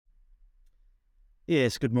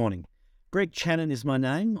Yes, good morning. Greg Channon is my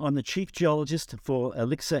name. I'm the Chief Geologist for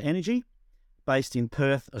Elixir Energy, based in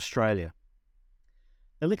Perth, Australia.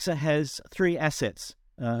 Elixir has three assets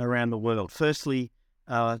around the world. Firstly,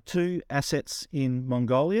 two assets in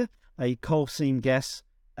Mongolia, a coal seam gas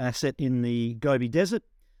asset in the Gobi Desert.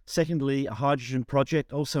 Secondly, a hydrogen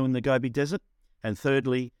project also in the Gobi Desert. And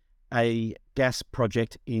thirdly, a gas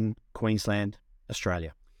project in Queensland,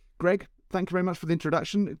 Australia. Greg, thank you very much for the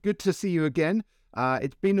introduction. Good to see you again.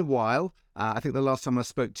 It's been a while. I think the last time I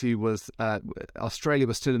spoke to you was Australia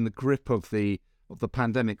was still in the grip of the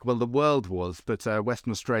pandemic. Well, the world was, but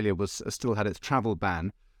Western Australia was still had its travel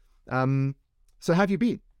ban. So how have you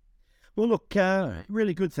been? Well, look,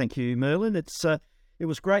 really good, thank you, Merlin. It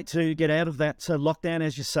was great to get out of that lockdown,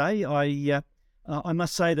 as you say. I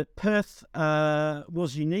must say that Perth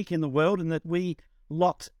was unique in the world in that we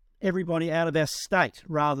locked everybody out of our state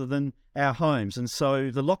rather than our homes, and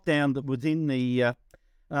so the lockdown that within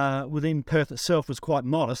Perth itself was quite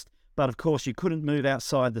modest. But of course, you couldn't move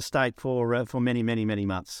outside the state for many, many, many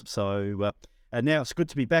months. So now it's good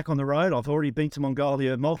to be back on the road. I've already been to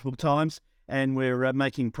Mongolia multiple times, and we're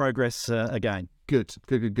making progress again. Good.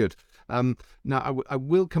 Now, I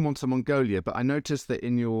will come on to Mongolia, but I noticed that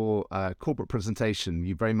in your corporate presentation,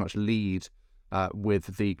 you very much lead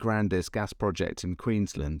with the Grandis gas project in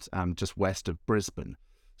Queensland, just west of Brisbane.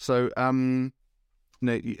 So,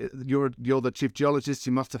 you're the chief geologist.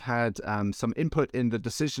 You must have had some input in the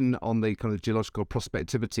decision on the kind of geological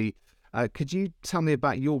prospectivity. Could you tell me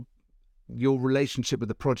about your relationship with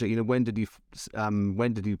the project? When did you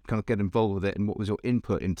kind of get involved with it, and what was your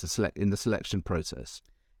input in the selection process?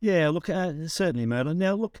 Yeah, look, certainly, Merlin.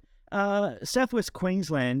 Now, look, southwest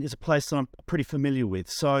Queensland is a place I'm pretty familiar with.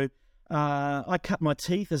 So I cut my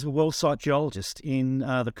teeth as a well site geologist in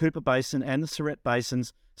the Cooper Basin and the Surrett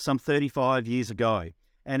Basins some 35 years ago.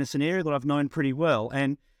 And it's an area that I've known pretty well.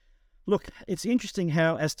 And look, it's interesting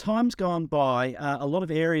how as time's gone by, a lot of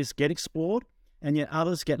areas get explored and yet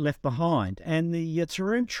others get left behind. And the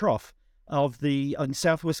Taroom Trough in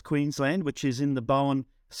southwest Queensland, which is in the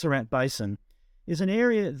Bowen-Surrett Basin, is an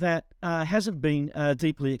area that hasn't been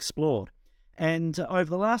deeply explored. And over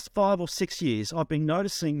the last 5 or 6 years, I've been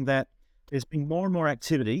noticing that there's been more and more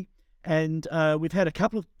activity, and we've had a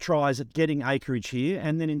couple of tries at getting acreage here.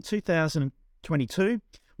 And then in 2022,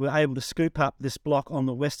 we were able to scoop up this block on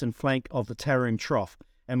the western flank of the Taroom Trough,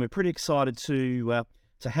 and we're pretty excited to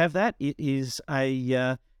have that. It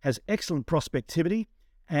has excellent prospectivity,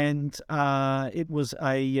 and it was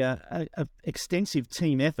a extensive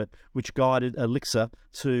team effort which guided Elixir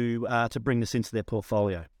to bring this into their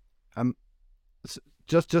portfolio.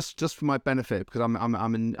 Just for my benefit, because I'm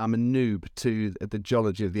a noob to the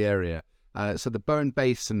geology of the area. So the Bowen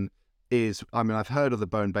Basin is, I've heard of the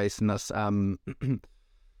Bowen Basin. That's and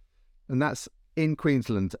that's in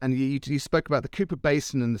Queensland. And you spoke about the Cooper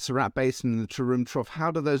Basin and the Surrett Basin and the Taroom Trough.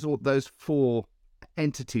 How do those four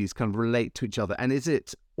entities kind of relate to each other? And is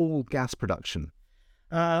it all gas production?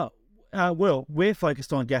 Well, we're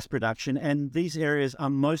focused on gas production, and these areas are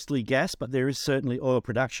mostly gas, but there is certainly oil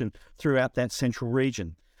production throughout that central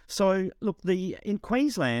region. So, look, in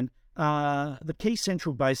Queensland, the key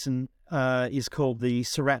central basin is called the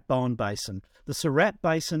Surrett-Bowen Basin. The Surrett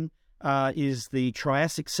Basin is the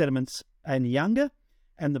Triassic sediments and younger,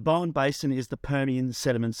 and the Bowen Basin is the Permian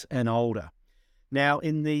sediments and older. Now,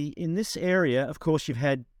 in this area, of course, you've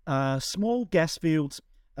had small gas fields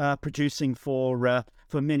producing for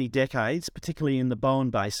many decades, particularly in the Bowen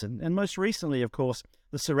Basin. And most recently, of course,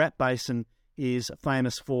 the Surrett Basin is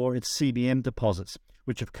famous for its CBM deposits,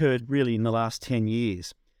 which have occurred really in the last 10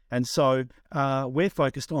 years. And so we're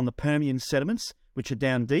focused on the Permian sediments, which are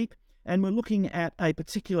down deep, and we're looking at a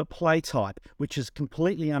particular play type, which is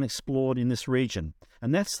completely unexplored in this region.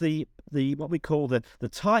 And that's the what we call the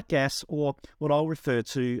tight gas, or what I'll refer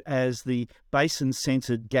to as the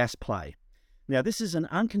basin-centered gas play. Now, this is an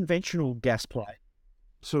unconventional gas play.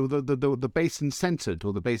 So the basin-centered,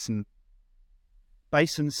 or the basin...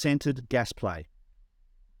 Basin-centered gas play.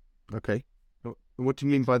 Okay. What do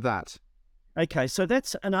you mean by that? Okay, so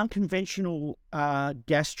that's an unconventional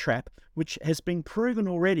gas trap, which has been proven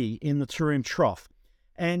already in the Taroom Trough.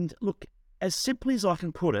 And look, as simply as I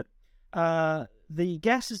can put it, the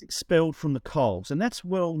gas is expelled from the coals, and that's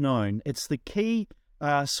well known. It's the key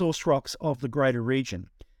source rocks of the greater region.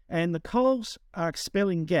 And the coals are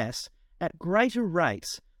expelling gas at greater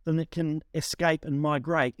rates than it can escape and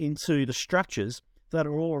migrate into the structures that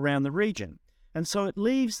are all around the region. And so it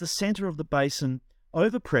leaves the centre of the basin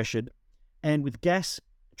overpressured and with gas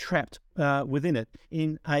trapped within it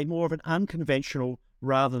in a more of an unconventional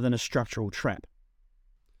rather than a structural trap.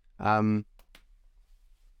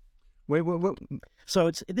 Wait.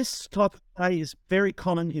 So this type of play is very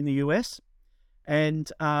common in the US,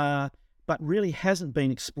 and but really hasn't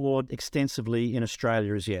been explored extensively in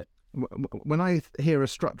Australia as yet. When I hear a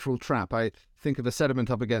structural trap, I think of a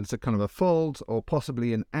sediment up against a kind of a fold or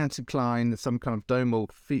possibly an anticline, some kind of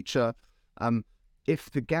domal feature.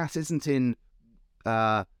 If the gas isn't in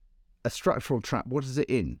a structural trap, what is it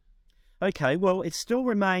in? Okay, well, it still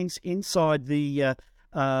remains inside the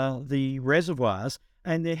reservoirs,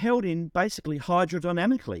 and they're held in basically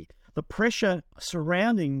hydrodynamically. The pressure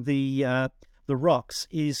surrounding the rocks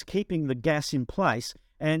is keeping the gas in place,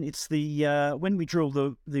 and it's the when we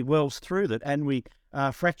drill the wells through it and we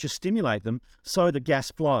fracture stimulate them, so the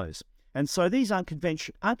gas flows. And so these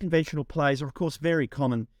unconventional plays are, of course, very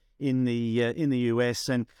common in the US,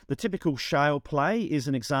 and the typical shale play is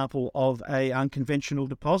an example of a unconventional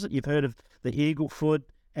deposit. You've heard of the Eaglefoot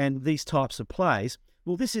and these types of plays.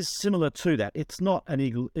 Well, this is similar to that. It's not an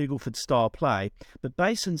Eaglefoot style play, but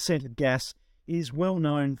basin-centered gas is well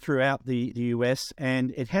known throughout the US,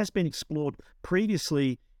 and it has been explored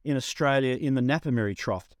previously in Australia in the Nappermary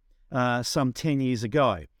Trough some 10 years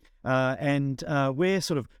ago. And we're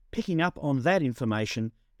sort of picking up on that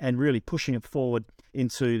information and really pushing it forward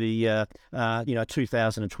into the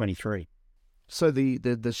 2023. So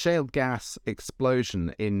the shale gas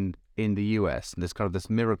explosion in the US, and this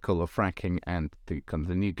miracle of fracking and the kind of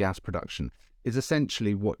the new gas production, is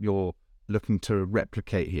essentially what you're looking to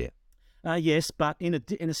replicate here. Yes, but in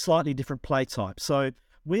a slightly different play type. So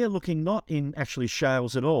we're looking not in actually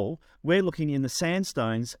shales at all. We're looking in the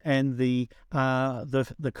sandstones and the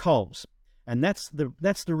coals, and that's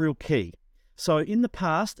the real key. So in the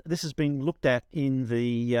past, this has been looked at in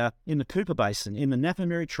the Cooper Basin, in the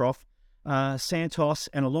Nappermary Trough. Santos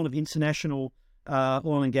and a lot of international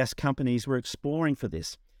oil and gas companies were exploring for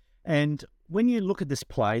this. And when you look at this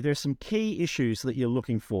play, there are some key issues that you're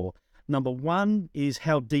looking for. Number one is,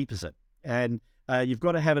 how deep is it? And you've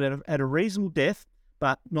got to have it at a reasonable depth,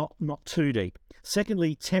 but not too deep.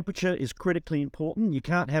 Secondly, temperature is critically important. You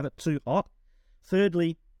can't have it too hot.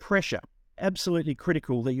 Thirdly, pressure. Absolutely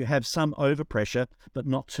critical that you have some overpressure, but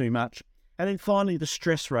not too much. And then finally, the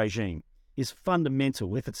stress regime is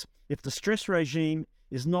fundamental. If the stress regime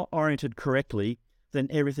is not oriented correctly, then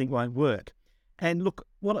everything won't work. And look,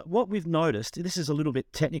 what we've noticed, this is a little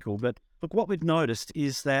bit technical, but look, what we've noticed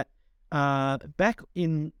is that back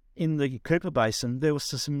in the Cooper Basin, there were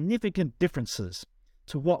some significant differences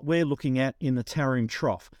to what we're looking at in the Taroom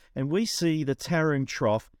Trough. And we see the Taroom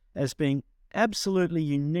Trough as being absolutely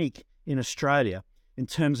unique in Australia in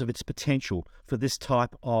terms of its potential for this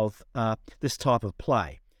type of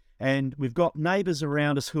play. And we've got neighbours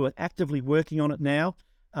around us who are actively working on it now.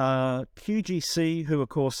 QGC, who of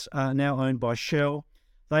course are now owned by Shell,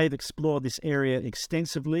 they've explored this area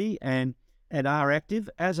extensively and are active,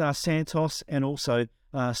 as are Santos and also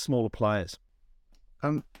smaller players.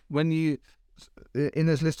 When you, in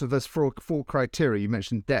this list of those four criteria, you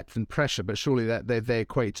mentioned depth and pressure, but surely that they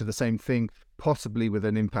equate to the same thing, possibly with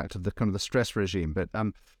an impact of the kind of the stress regime. But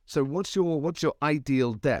so what's your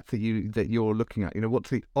ideal depth that you're looking at? What's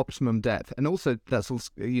the optimum depth? And also that's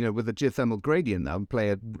also, with the geothermal gradient,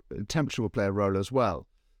 that temperature will play a role as well.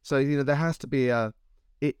 So there has to be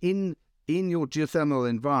in your geothermal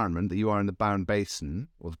environment that you are in the Bowen Basin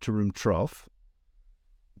or the Taroom Trough,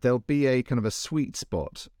 there'll be a kind of a sweet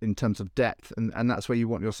spot in terms of depth, and that's where you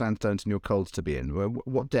want your sandstones and your coals to be in.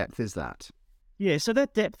 What depth is that? Yeah, so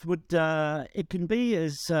that depth would it can be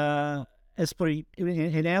as probably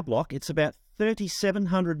in our block, it's about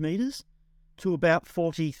 3,700 metres to about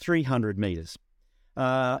 4,300 metres.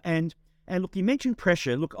 And look, you mentioned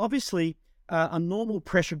pressure. Look, obviously, a normal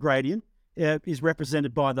pressure gradient is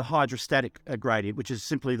represented by the hydrostatic gradient, which is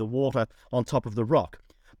simply the water on top of the rock.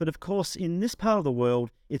 But of course, in this part of the world,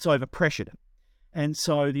 it's overpressured. And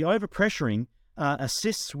so the overpressuring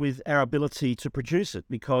assists with our ability to produce it,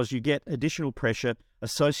 because you get additional pressure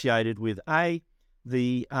associated with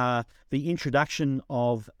the introduction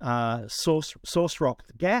of source rock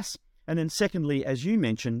gas, and then secondly, as you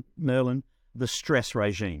mentioned, Merlin, the stress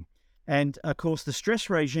regime. And of course, the stress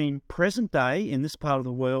regime present day in this part of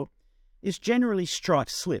the world is generally strike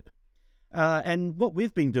slip. And what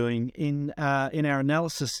we've been doing in our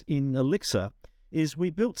analysis in Elixir is we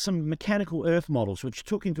built some mechanical earth models which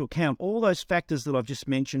took into account all those factors that I've just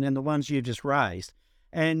mentioned and the ones you've just raised.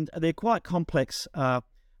 And they're quite complex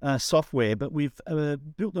software, but we've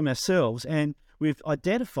built them ourselves, and we've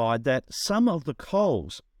identified that some of the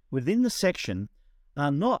coals within the section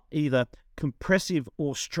are not either compressive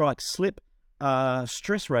or strike slip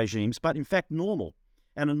stress regimes, but in fact normal.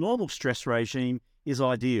 And a normal stress regime is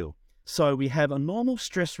ideal. So we have a normal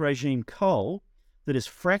stress regime coal that is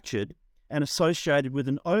fractured and associated with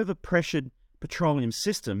an overpressured petroleum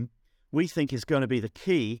system, we think is going to be the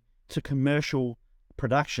key to commercial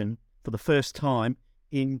production for the first time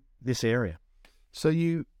in this area. So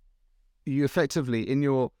you effectively in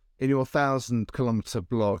your 1,000-kilometer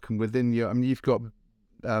block, and within your, I mean, you've got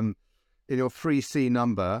in your 3C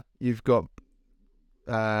number, you've got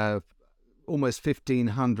almost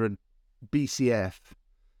 1,500 BCF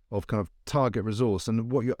of kind of target resource.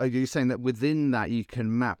 And are you saying that within that you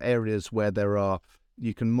can map areas where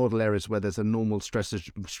you can model areas where there's a normal stress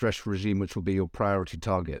regime, which will be your priority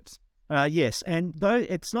targets? Yes, and though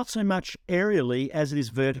it's not so much aerially as it is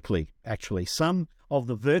vertically, actually. Some of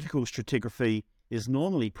the vertical stratigraphy is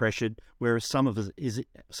normally pressured, whereas some of it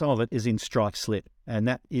is in strike slip, and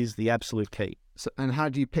that is the absolute key. So, and how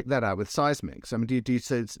do you pick that out with seismics? I mean,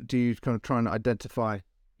 do you kind of try and identify?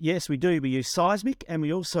 Yes, we do. We use seismic, and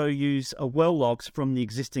we also use well logs from the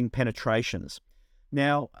existing penetrations.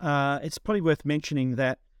 Now, it's probably worth mentioning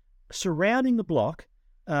that surrounding the block,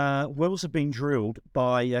 wells have been drilled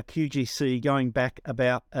by QGC going back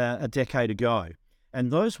about a decade ago.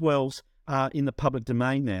 And those wells are in the public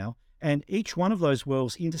domain now. And each one of those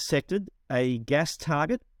wells intersected a gas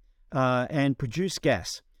target and produced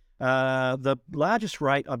gas. The largest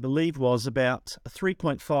rate, I believe, was about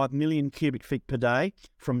 3.5 million cubic feet per day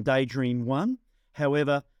from Daydream 1.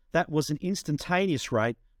 However, that was an instantaneous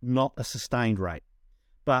rate, not a sustained rate.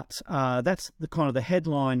 But that's the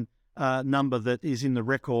headline number that is in the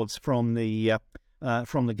records from the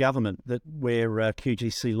government where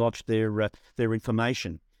QGC lodged their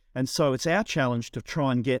information. And so it's our challenge to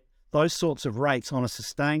try and get those sorts of rates on a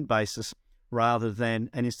sustained basis rather than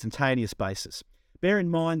an instantaneous basis. Bear in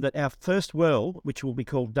mind that our first well, which will be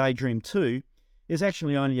called Daydream 2, is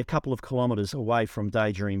actually only a couple of kilometres away from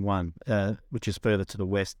Daydream 1, which is further to the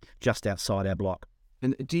west, just outside our block.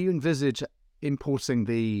 And do you envisage importing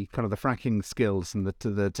the kind of the fracking skills and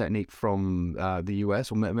the technique from the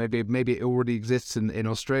US, or maybe it already exists in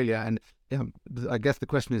Australia? And I guess the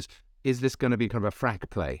question is this going to be kind of a frack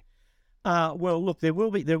play? Well, look, there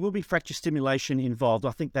will be fracture stimulation involved.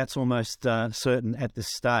 I think that's almost certain at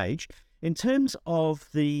this stage. In terms of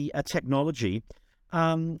the technology,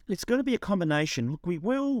 it's going to be a combination. Look, we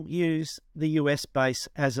will use the US base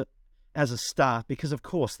as a start because, of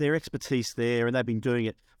course, their expertise there, and they've been doing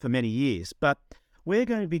it for many years. But we're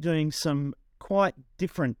going to be doing some quite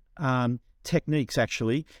different techniques,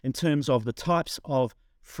 actually, in terms of the types of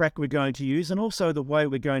frack we're going to use and also the way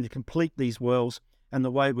we're going to complete these wells and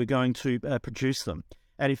the way we're going to produce them.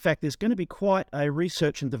 And in fact, there's going to be quite a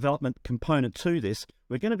research and development component to this.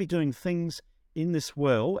 We're going to be doing things in this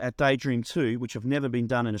well at Daydream 2, which have never been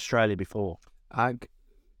done in Australia before. Can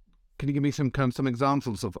you give me some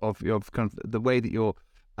examples of kind of the way that you're?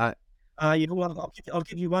 I'll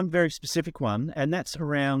give you one very specific one, and that's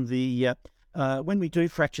around the when we do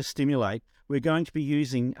fracture stimulate, we're going to be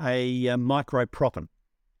using a micro proppant.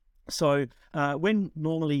 So when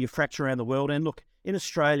normally you fracture around the world, and look in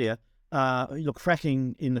Australia,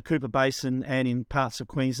 fracking in the Cooper Basin and in parts of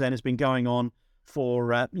Queensland has been going on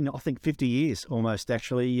for I think 50 years almost.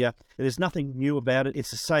 Actually, there's nothing new about it.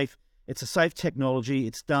 It's a safe technology.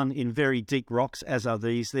 It's done in very deep rocks, as are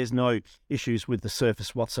these. There's no issues with the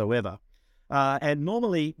surface whatsoever. And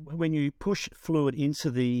normally, when you push fluid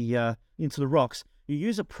into the rocks, you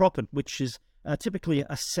use a proppant, which is typically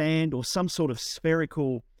a sand or some sort of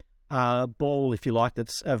spherical ball, if you like,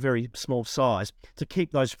 that's a very small size, to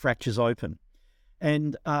keep those fractures open.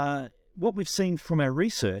 And what we've seen from our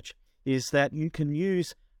research is that you can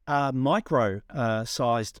use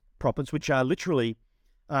micro-sized proppants, which are literally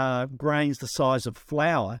grains the size of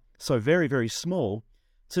flour, so very, very small,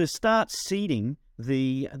 to start seeding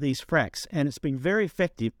these fracks. And it's been very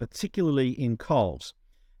effective, particularly in coals.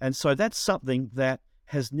 And so that's something that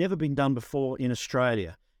has never been done before in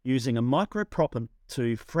Australia, using a micro proppant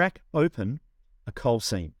to frack open a coal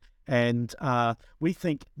seam. And we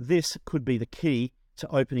think this could be the key to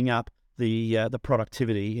opening up the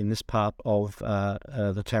productivity in this part of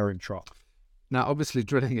the Taroom Trough. Now, obviously,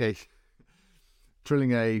 drilling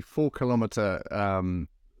a 4 kilometre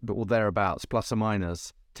or thereabouts, plus or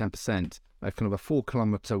minus 10%, kind of a 4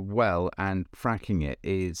 kilometre well, and fracking it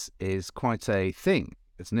is quite a thing,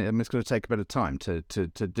 isn't it? I mean, it's going to take a bit of time to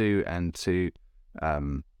do and to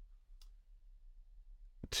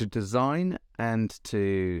design and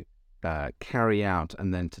to carry out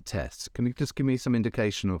and then to test. Can you just give me some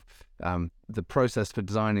indication of the process for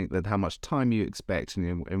designing that, how much time you expect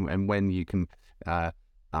and when you can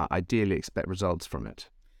ideally expect results from it?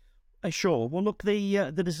 Sure. Well, look,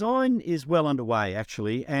 the design is well underway,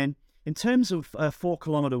 actually. And in terms of 4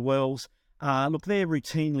 kilometre wells, Look, they're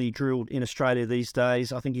routinely drilled in Australia these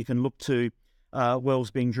days. I think you can look to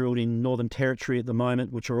wells being drilled in Northern Territory at the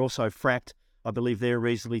moment, which are also fracked. I believe they're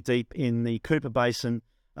reasonably deep. In the Cooper Basin,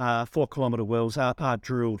 4-kilometre wells are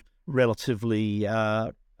drilled relatively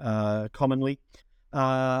commonly.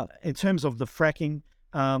 In terms of the fracking,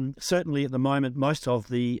 certainly at the moment, most of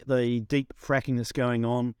the deep fracking that's going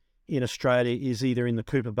on in Australia is either in the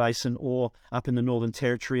Cooper Basin or up in the Northern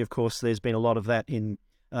Territory. Of course, there's been a lot of that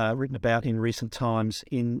written about in recent times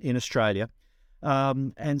in Australia.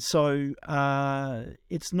 And so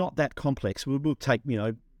it's not that complex. It will take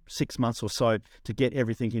 6 months or so to get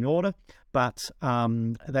everything in order, but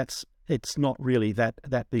it's not really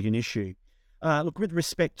that big an issue. Look, with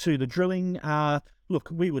respect to the drilling,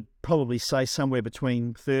 we would probably say somewhere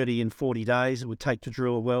between 30 and 40 days it would take to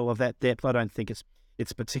drill a well of that depth. I don't think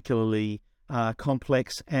it's particularly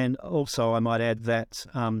complex. And also I might add that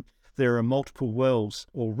there are multiple wells,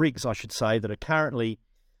 or rigs I should say, that are currently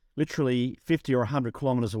literally 50 or 100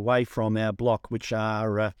 kilometres away from our block, which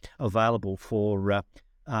are available for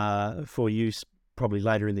use probably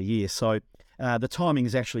later in the year. So the timing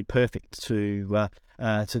is actually perfect to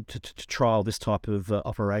trial this type of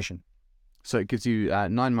operation. So it gives you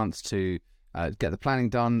 9 months to get the planning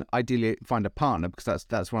done. Ideally, find a partner, because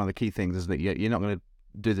that's one of the key things, is that you're not going to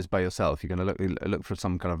do this by yourself. You're going to look for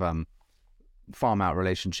some kind of farm out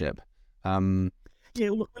relationship.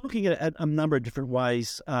 Yeah, look, we're looking at a number of different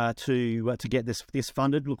ways to get this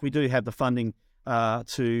funded. Look, we do have the funding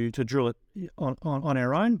to drill it on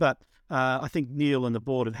our own, but I think Neil and the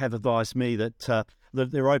board have advised me that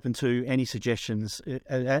they're open to any suggestions,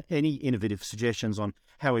 any innovative suggestions on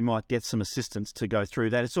how we might get some assistance to go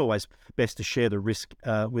through that. It's always best to share the risk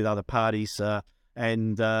with other parties,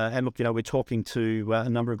 and look, we're talking to a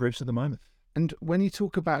number of groups at the moment. And when you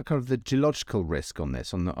talk about kind of the geological risk on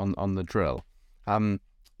this, on the drill,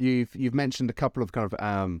 you've mentioned a couple of kind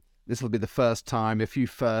of this will be the first time, a few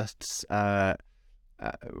firsts.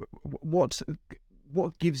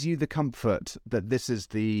 What gives you the comfort that this is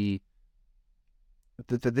that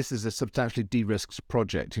this is a substantially de-risked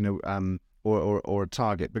project, or a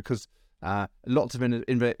target? Because lots of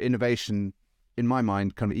innovation, in my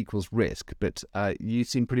mind, kind of equals risk, but you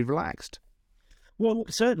seem pretty relaxed. Well,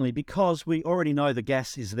 certainly, because we already know the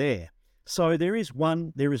gas is there. So there is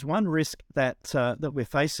one risk that we're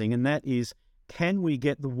facing, and that is, can we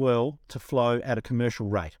get the well to flow at a commercial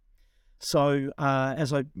rate? So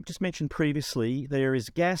as I just mentioned previously, there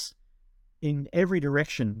is gas in every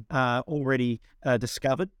direction already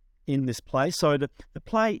discovered in this play. So the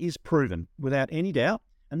play is proven without any doubt,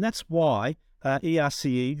 and that's why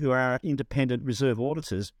ERCE, who are our independent reserve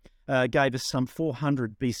auditors, gave us some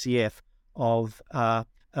 400 BCF of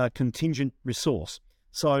contingent resource.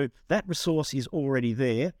 So that resource is already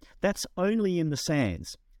there. That's only in the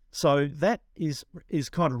sands. So that is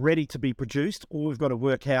kind of ready to be produced. All we've got to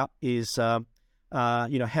work out is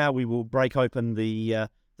how we will break open the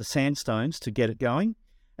sandstones to get it going.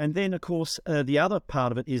 And then, of course, the other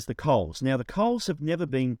part of it is the coals. Now, the coals have never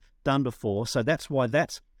been done before, so that's why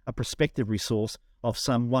that's a prospective resource of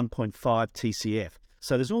some 1.5 TCF.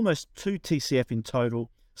 So there's almost 2 TCF in total,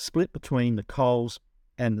 split between the coals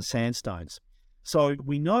and the sandstones. So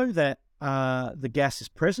we know that the gas is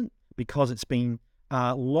present because it's been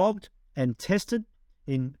logged and tested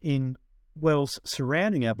in wells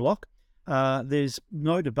surrounding our block. There's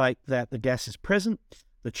no debate that the gas is present.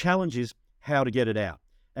 The challenge is how to get it out.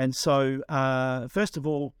 And so, first of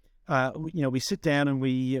all, we sit down and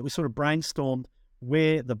we sort of brainstormed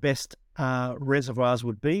where the best reservoirs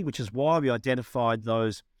would be, which is why we identified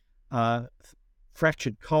those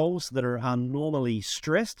fractured coals that are unnormally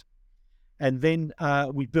stressed. And then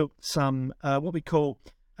we built some what we call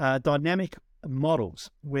dynamic models,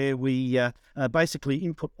 where we basically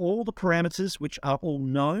input all the parameters which are all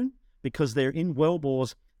known because they're in well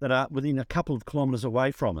bores that are within a couple of kilometres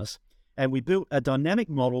away from us. And we built a dynamic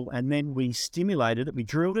model, and then we stimulated it. We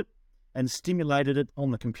drilled it and stimulated it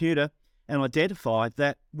on the computer and identified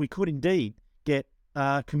that we could indeed get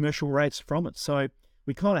commercial rates from it. So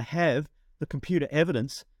we kind of have the computer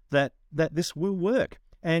evidence that this will work.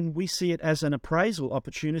 And we see it as an appraisal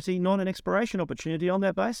opportunity, not an exploration opportunity on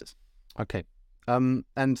that basis. Okay. I'm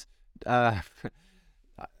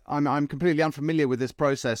completely unfamiliar with this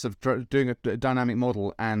process of doing a dynamic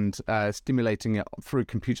model and stimulating it through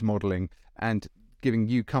computer modeling and giving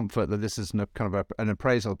you comfort that this is kind of an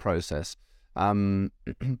appraisal process.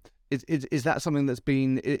 Is that something that's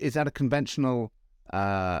been? Is that a conventional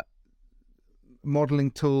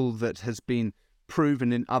modeling tool that has been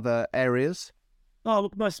proven in other areas? Oh,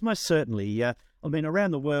 look, most certainly.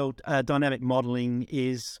 Around the world, dynamic modelling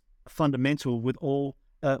is fundamental with all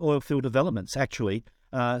oil field developments, actually.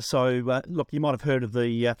 Look, you might have heard of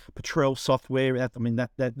the Petrel software.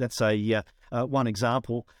 That's a one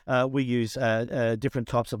example. We use different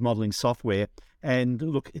types of modelling software, and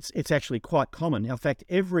look, it's actually quite common. In fact,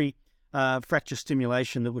 every fracture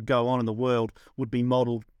stimulation that would go on in the world would be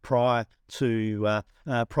modelled prior to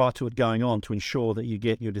it going on to ensure that you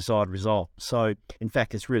get your desired result. So, in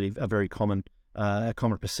fact, it's really a very common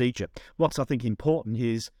procedure. What's, I think, important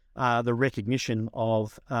is the recognition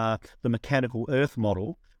of the mechanical earth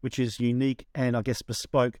model, which is unique and, I guess,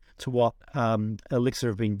 bespoke to what Elixir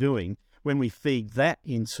have been doing. When we feed that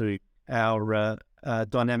into our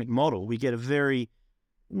dynamic model, we get a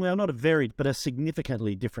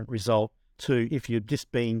significantly different result to if you'd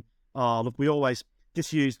just been, look, we always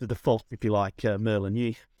just use the default, if you like, Merlin.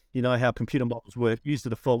 You know how computer models work. Use the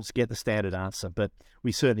defaults to get the standard answer, but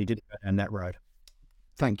we certainly did go down that road.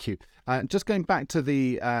 Thank you. Just going back to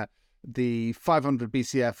the 500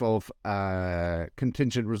 BCF of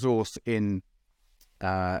contingent resource in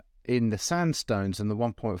the sandstones and the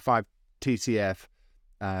 1.5 TCF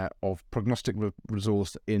of prognostic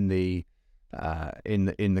resource in the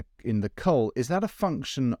coal. Is that a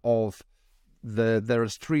function of there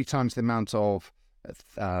is 3 times the amount of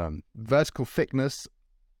vertical thickness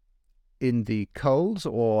in the coals,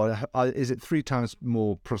 or is it 3 times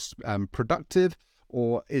more productive,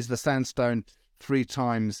 or is the sandstone 3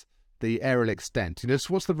 times the aerial extent?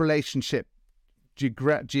 So what's the relationship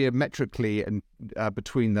geometrically and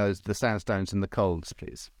between the sandstones and the coals,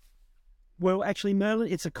 please? Well, actually,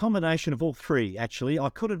 Merlin, it's a combination of all 3, actually. I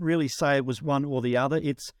couldn't really say it was one or the other.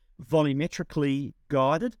 It's volumetrically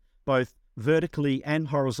guided, both vertically and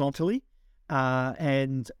horizontally,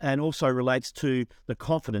 and also relates to the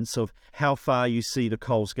confidence of how far you see the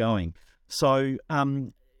coals going. So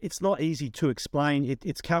it's not easy to explain.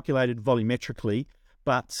 It's calculated volumetrically,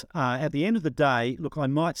 but at the end of the day, look, I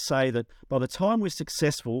might say that by the time we're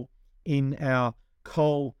successful in our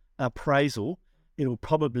coal appraisal, it'll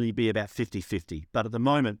probably be about 50-50. But at the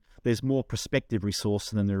moment, there's more prospective resource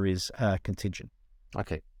than there is contingent.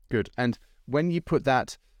 Okay, good. And when you put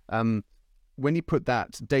that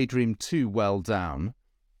Daydream 2 well down,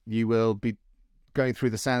 you will be going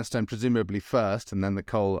through the sandstone presumably first, and then the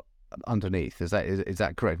coal underneath. Is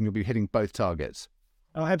that correct? And you'll be hitting both targets.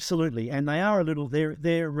 Oh, absolutely. And they are a little. They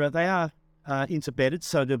are interbedded,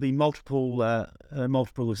 so there'll be multiple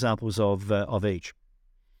examples of each.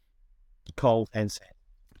 Coal and sand.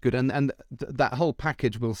 Good, and that whole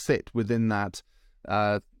package will sit within that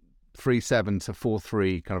 3.7 to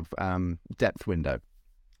 4.3 kind of depth window.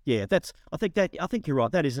 Yeah, I think you're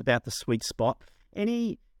right. That is about the sweet spot.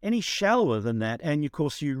 Any shallower than that, and of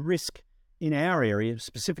course you risk in our area,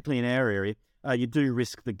 specifically in our area, you do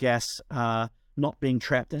risk the gas not being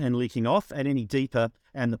trapped and leaking off. And any deeper,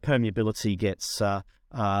 and the permeability gets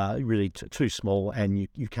really too small, and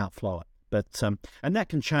you can't flow it. But and that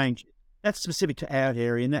can change. That's specific to our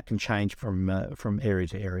area, and that can change from area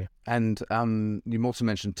to area. And you also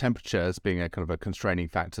mentioned temperature as being a kind of a constraining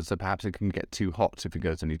factor, so perhaps it can get too hot if it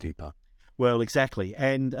goes any deeper. Well, exactly,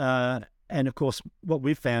 and of course, what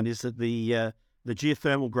we've found is that the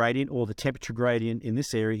geothermal gradient or the temperature gradient in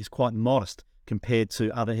this area is quite modest compared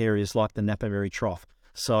to other areas like the Napperary Trough.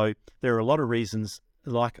 So there are a lot of reasons,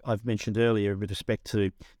 like I've mentioned earlier, with respect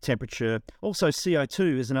to temperature. Also,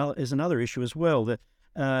 CO2 is another issue as well. That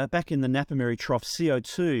back in the Napperary Trough,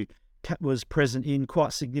 CO2 was present in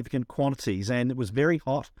quite significant quantities, and it was very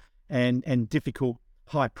hot and difficult,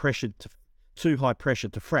 too high pressure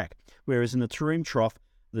to frack. Whereas in the Taroom Trough,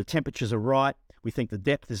 the temperatures are right. We think the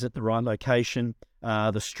depth is at the right location.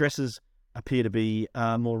 The stresses appear to be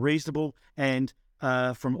more reasonable, and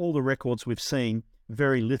from all the records we've seen,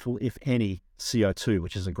 very little, if any, CO2,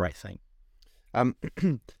 which is a great thing.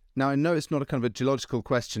 Now, I know it's not a kind of a geological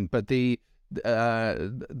question, but the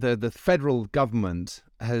federal government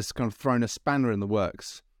has kind of thrown a spanner in the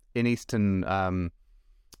works in eastern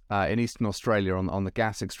Australia on the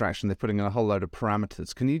gas extraction. They're putting in a whole load of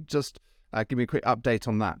parameters. Can you just give me a quick update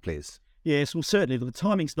on that, please? Yes, well, certainly the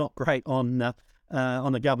timing's not great on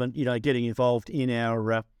the government, getting involved in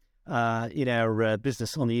our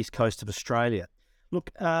business on the east coast of Australia.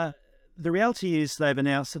 Look, the reality is they've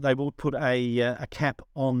announced that they will put a cap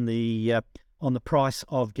on the price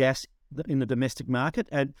of gas in the domestic market,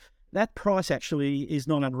 and that price actually is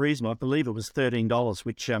not unreasonable. I believe it was $13,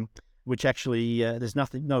 which actually there's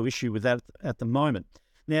no issue with that at the moment.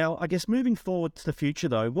 Now, I guess moving forward to the future,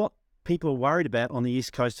 though, what people are worried about on the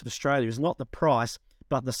east coast of Australia is not the price,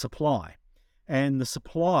 but the supply. And the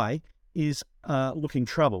supply is looking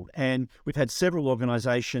troubled. And we've had several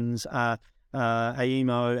organisations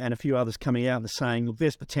AEMO and a few others coming out and saying, look,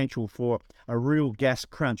 there's potential for a real gas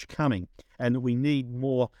crunch coming and that we need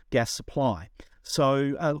more gas supply.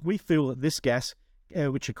 So we feel that this gas,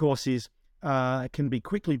 which of course is can be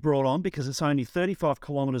quickly brought on because it's only 35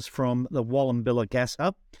 kilometres from the Wallumbilla gas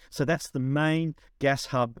hub. So that's the main gas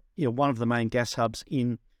hub, one of the main gas hubs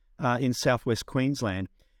in southwest Queensland.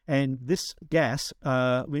 And this gas,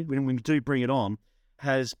 when we do bring it on,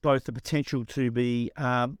 has both the potential to be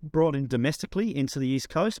brought in domestically into the East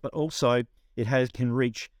Coast, but also it can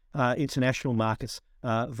reach international markets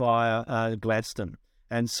via Gladstone.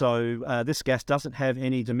 And so this gas doesn't have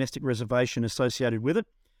any domestic reservation associated with it,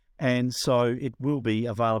 and so it will be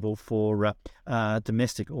available for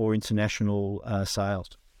domestic or international sales.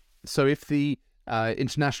 So if the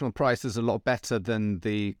international price is a lot better than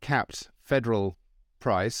the capped federal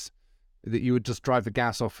price, that you would just drive the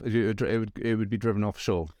gas off, it would be driven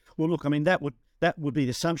offshore. Well, look, I mean that would be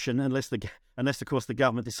the assumption, unless of course the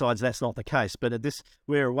government decides that's not the case. But at this,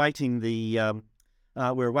 we're awaiting the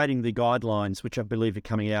guidelines, which I believe are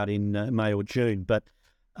coming out in May or June. But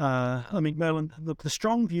I mean, Merlin, look, the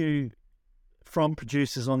strong view from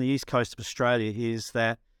producers on the east coast of Australia is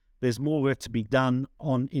that there's more work to be done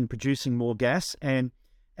in producing more gas, and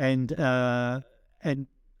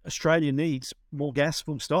Australia needs more gas,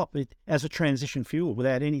 full stop, as a transition fuel,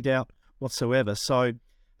 without any doubt whatsoever. So,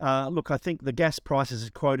 look, I think the gas prices as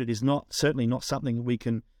quoted is certainly not something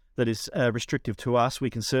that is restrictive to us. We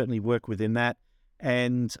can certainly work within that,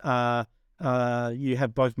 and you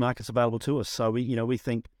have both markets available to us. So we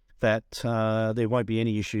think that there won't be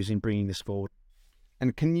any issues in bringing this forward.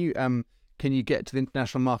 And can you get to the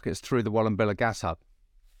international markets through the Wallumbilla gas hub?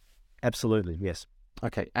 Absolutely, yes.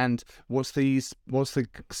 Okay, and what's the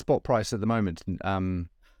spot price at the moment?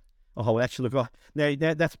 Actually, look,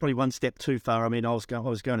 that's probably one step too far. I mean, I was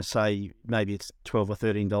going to say maybe it's $12 or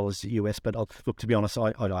 $13 US, but look, to be honest,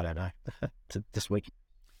 I don't know. This week.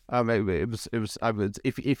 It was. I would,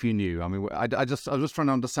 if you knew. I mean, I was just trying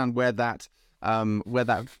to understand where that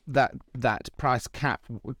price cap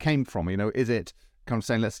came from. Is it kind of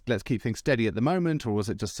saying let's keep things steady at the moment, or was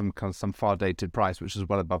it just some far dated price which is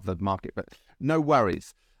well above the market? But no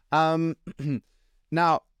worries. Now,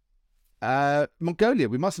 Mongolia.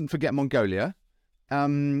 We mustn't forget Mongolia.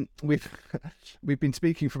 We've been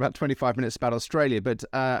speaking for about 25 minutes about Australia, but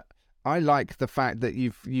I like the fact that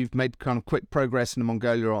you've made kind of quick progress in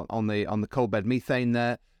Mongolia on the coal bed methane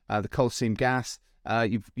there, the coal seam gas.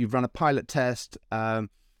 You've run a pilot test.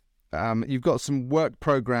 You've got some work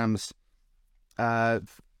programs.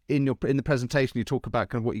 In the presentation, you talk about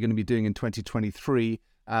kind of what you're going to be doing in 2023.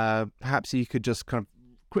 Perhaps you could just kind of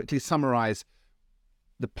quickly summarize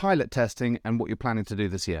the pilot testing and what you're planning to do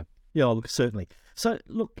this year. Yeah, look, certainly. So,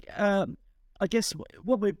 look, I guess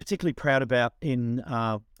what we're particularly proud about in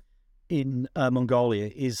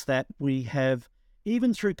Mongolia is that we have,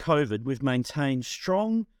 even through COVID, we've maintained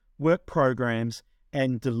strong work programs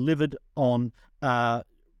and delivered on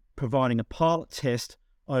providing a pilot test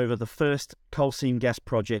over the first coal seam gas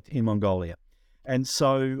project in Mongolia. And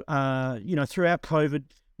so, throughout COVID,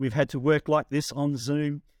 we've had to work like this on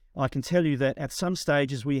Zoom. I can tell you that at some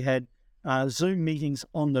stages we had Zoom meetings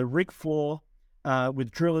on the rig floor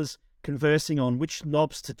with drillers conversing on which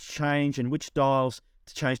knobs to change and which dials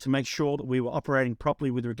to change to make sure that we were operating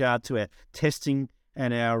properly with regard to our testing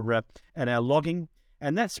and our logging.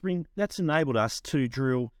 And that's enabled us to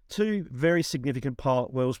drill two very significant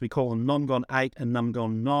pilot wells. We call them Nongon 8 and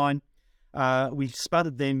Nongon 9. We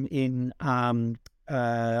spudded them in,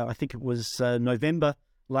 I think it was November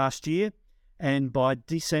last year. And by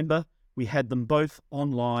December, we had them both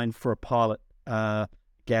online for a pilot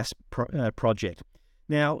gas project.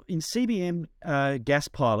 Now, in CBM gas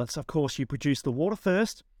pilots, of course, you produce the water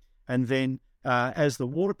first, and then as the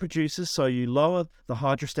water produces, so you lower the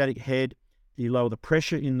hydrostatic head, you lower the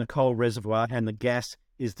pressure in the coal reservoir, and the gas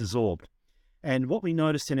is dissolved. And what we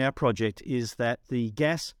noticed in our project is that the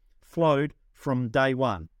gas flowed from day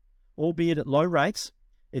one, albeit at low rates.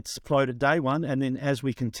 It's flowed at day one, and then as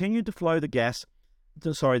we continued to flow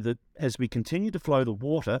as we continued to flow the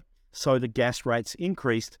water, so the gas rates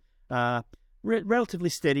increased, relatively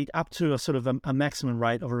steady up to a sort of a maximum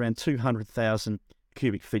rate of around 200,000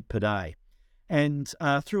 cubic feet per day. And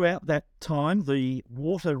throughout that time, the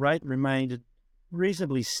water rate remained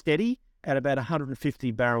reasonably steady at about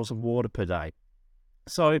 150 barrels of water per day.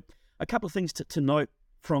 So a couple of things to note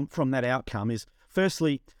from that outcome is,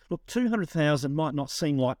 firstly, look, 200,000 might not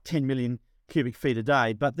seem like 10 million cubic feet a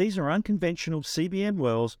day, but these are unconventional CBM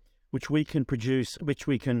wells which we can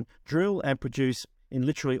drill and produce in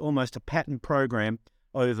literally almost a pattern program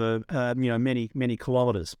over many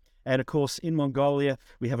kilometres. And of course, in Mongolia,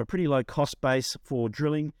 we have a pretty low cost base for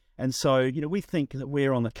drilling. And so, we think that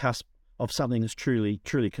we're on the cusp of something that's truly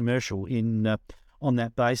commercial on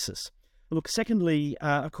that basis. Look, secondly,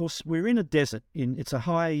 of course, we're in a desert. It's a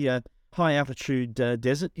high altitude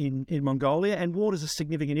desert in Mongolia, and water is a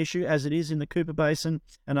significant issue, as it is in the Cooper Basin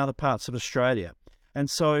and other parts of Australia. And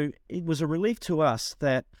so it was a relief to us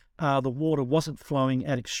that the water wasn't flowing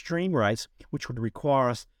at extreme rates, which would require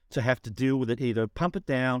us to have to deal with it, either pump it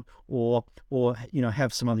down or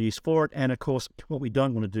have some other use for it. And of course, what we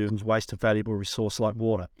don't want to do is waste a valuable resource like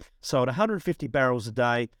water. So at 150 barrels a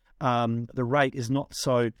day, the rate is not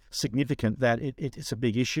so significant that it's a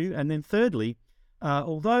big issue. And then thirdly,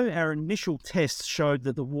 although our initial tests showed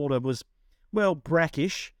that the water was,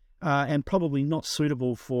 brackish and probably not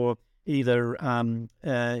suitable for either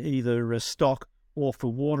stock or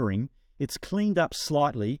for watering, it's cleaned up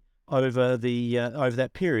slightly over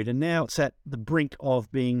that period, and now it's at the brink of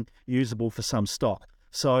being usable for some stock.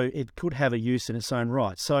 So it could have a use in its own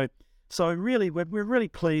right. So really, we're really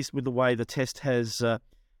pleased with the way the test has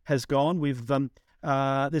gone. We've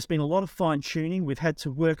there's been a lot of fine tuning. We've had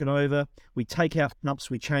to work it over. We take out pumps,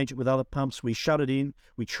 we change it with other pumps, we shut it in,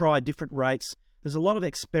 we try different rates. There's a lot of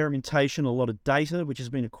experimentation, a lot of data which has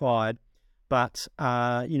been acquired, but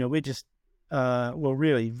we're just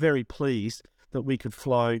really very pleased that we could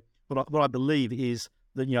flow what I believe is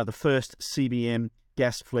the first CBM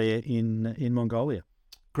gas flare in Mongolia.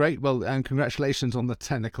 Great. Well, and congratulations on the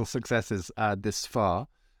technical successes this far.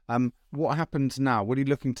 What happens now? What are you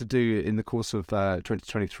looking to do in the course of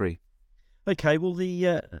 2023? Okay. Well,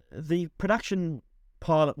 the production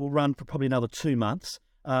pilot will run for probably another 2 months,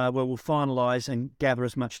 where we'll finalise and gather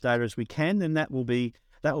as much data as we can. Then that will be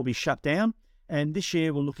shut down. And this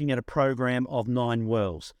year we're looking at a program of 9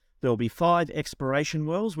 wells. There will be 5 exploration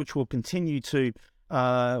wells, which will continue to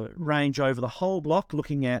range over the whole block,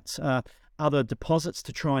 looking at other deposits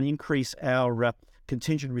to try and increase our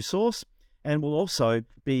contingent resource. And we'll also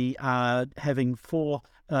be having 4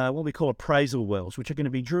 what we call appraisal wells, which are going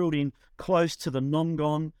to be drilled in close to the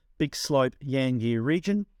Nongon, Big Slope, Yangir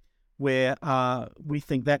region, where we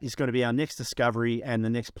think that is going to be our next discovery and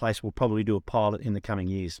the next place we'll probably do a pilot in the coming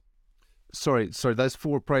years. Sorry. Those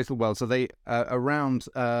 4 appraisal wells, are they around?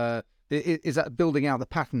 Is that building out the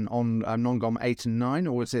pattern on Nongom 8 and 9,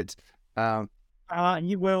 or is it?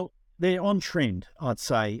 Well, they're on trend, I'd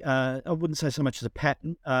say. I wouldn't say so much as a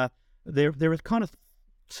pattern. There are kind of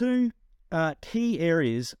 2 key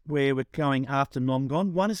areas where we're going after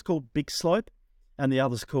Nongon. One is called Big Slope, and the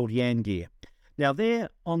other is called Yangir. Now they're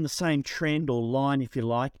on the same trend or line, if you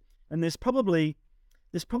like, and there's probably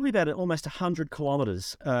about almost 100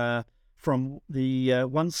 kilometres from the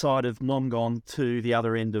one side of Nongon to the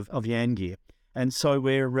other end of Yangir. And so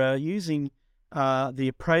we're using the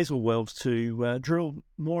appraisal wells to drill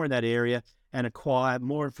more in that area and acquire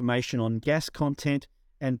more information on gas content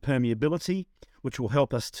and permeability, which will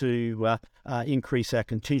help us to increase our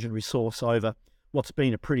contingent resource over what's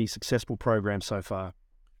been a pretty successful program so far.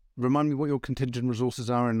 Remind me what your contingent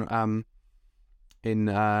resources are in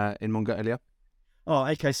Mongolia. Oh,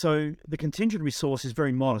 okay. So the contingent resource is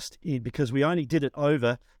very modest because we only did it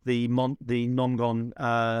over the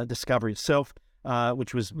Nongon discovery itself,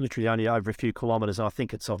 which was literally only over a few kilometres. I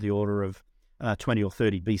think it's of the order of 20 or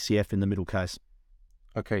 30 BCF in the middle case.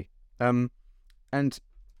 Okay. And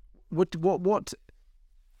what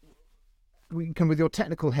we come with your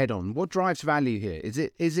technical head on? What drives value here?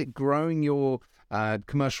 Is it growing your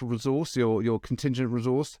commercial resource, your contingent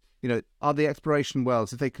resource? Are the exploration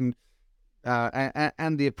wells, if they can?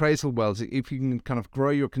 And the appraisal wells, if you can kind of grow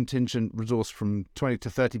your contingent resource from 20 to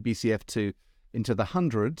 30 BCF into the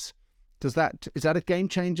hundreds, is that a game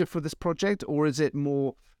changer for this project, or is it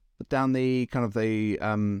more down the kind of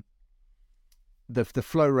the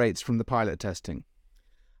flow rates from the pilot testing?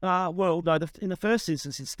 Well, no. In the first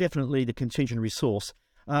instance, it's definitely the contingent resource.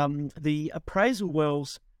 The appraisal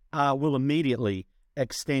wells will immediately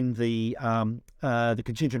extend the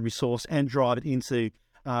contingent resource and drive it into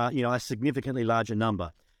a significantly larger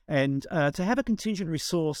number. And to have a contingent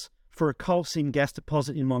resource for a coal seam gas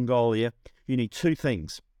deposit in Mongolia, you need 2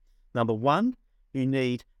 things. Number 1, you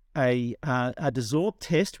need a desorb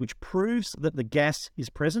test which proves that the gas is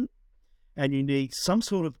present, and you need some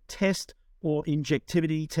sort of test or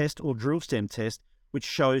injectivity test or drill stem test which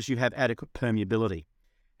shows you have adequate permeability.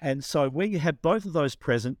 And so where you have both of those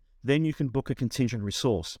present, then you can book a contingent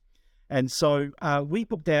resource. And so we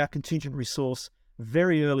booked our contingent resource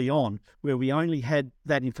very early on, where we only had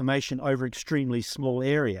that information over extremely small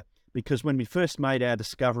area, because when we first made our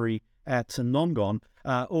discovery at Nongon,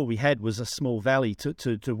 all we had was a small valley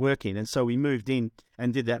to work in, and so we moved in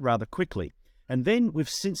and did that rather quickly. And then we've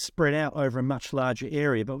since spread out over a much larger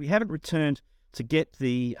area, but we haven't returned to get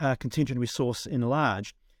the contingent resource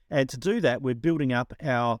enlarged. And to do that, we're building up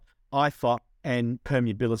our IFOT and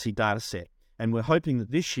permeability data set. And we're hoping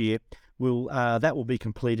that this year that will be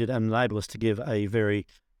completed and enable us to give a very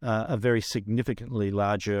significantly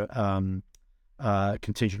larger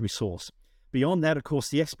contingent resource. Beyond that, of course,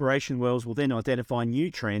 the exploration wells will then identify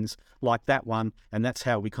new trends like that one, and that's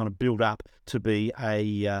how we kind of build up to be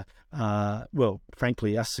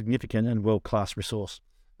frankly, a significant and world-class resource.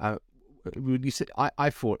 Would you say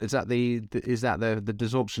IFOT, is that the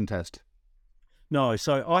desorption test? No,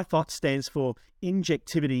 so IFOT stands for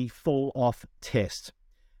Injectivity Fall-Off Test.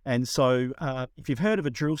 And so if you've heard of a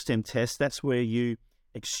drill stem test, that's where you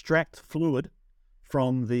extract fluid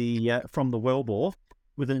from the wellbore.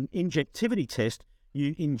 With an injectivity test,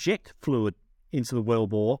 you inject fluid into the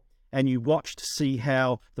wellbore and you watch to see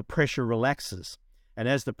how the pressure relaxes. And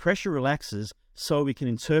as the pressure relaxes, so we can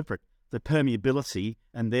interpret the permeability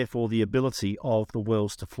and therefore the ability of the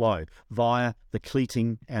wells to flow via the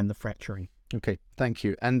cleating and the fracturing. Okay, thank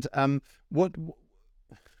you. And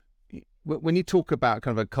when you talk about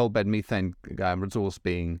kind of a coal bed methane resource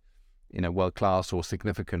being, world class or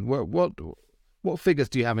significant, what figures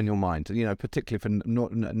do you have in your mind? Particularly for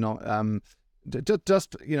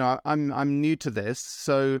I'm new to this,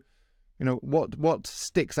 so what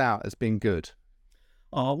sticks out as being good?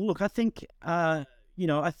 Oh, look, I think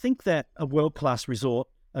that a world-class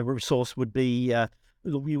resource would be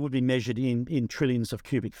measured in trillions of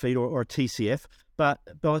cubic feet or a TCF. But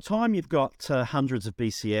by the time you've got hundreds of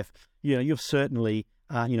BCF, you're certainly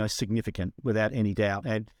significant without any doubt.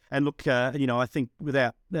 And look, I think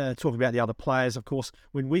without talking about the other players, of course,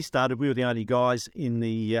 when we started, we were the only guys in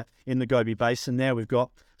the Gobi Basin. Now we've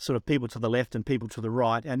got sort of people to the left and people to the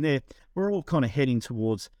right, and we're all kind of heading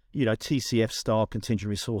towards TCF style contingent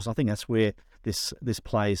resource. I think that's where this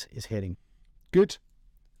play is heading. Good.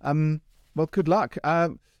 Well, good luck.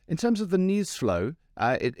 In terms of the news flow,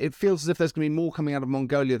 it feels as if there's going to be more coming out of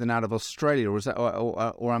Mongolia than out of Australia, or is that,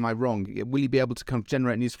 or am I wrong? Will you be able to kind of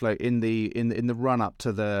generate news flow in the run up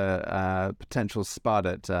to the potential spud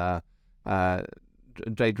at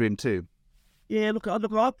Daydream 2? Yeah, look,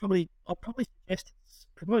 I'll probably suggest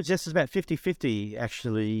it's about 50-50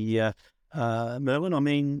 actually, Merlin. I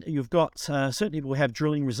mean, you've got certainly we'll have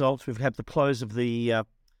drilling results. We've had the close of the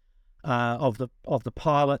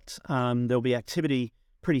pilot. There'll be activity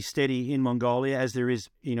pretty steady in Mongolia, as there is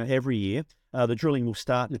every year. The drilling will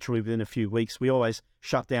start literally within a few weeks. We always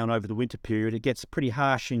shut down over the winter period. It gets pretty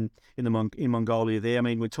harsh in Mongolia there. I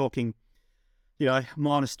mean, we're talking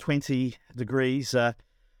minus 20 degrees.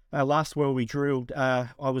 Last well we drilled, I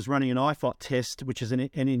was running an IFOT test, which is an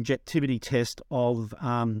injectivity test of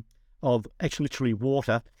actually literally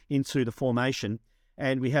water into the formation,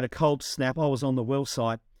 and we had a cold snap. I was on the well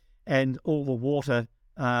site, and all the water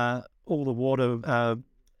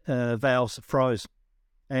valves froze,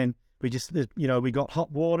 and we got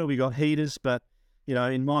hot water, we got heaters, but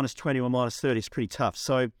in minus 20 or minus 30 it's pretty tough.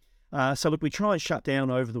 So look, we try and shut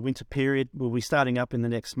down over the winter period. We'll be starting up in the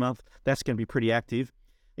next month. That's going to be pretty active.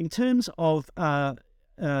 In terms of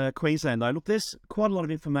Queensland, though, look, there's quite a lot of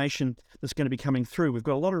information that's going to be coming through. We've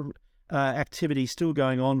got a lot of activity still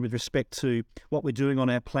going on with respect to what we're doing on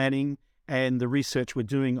our planning and the research we're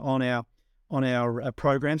doing on our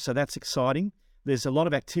program. So that's exciting. There's a lot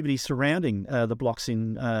of activity surrounding the blocks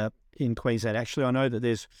in Queensland. Actually, I know that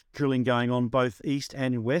there's drilling going on both east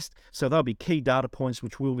and west. So there'll be key data points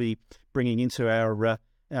which we'll be bringing into our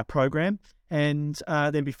program. And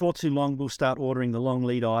then before too long, we'll start ordering the long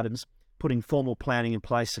lead items, putting formal planning in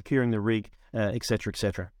place, securing the rig, et cetera, et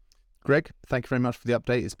cetera. Greg, thank you very much for the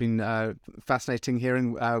update. It's been fascinating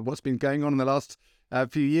hearing what's been going on in the last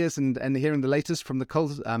few years and hearing the latest from the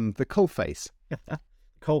coal face.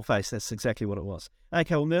 Coal face, that's exactly what it was.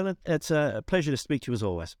 Okay, well, Merlin, it's a pleasure to speak to you as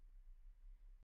always.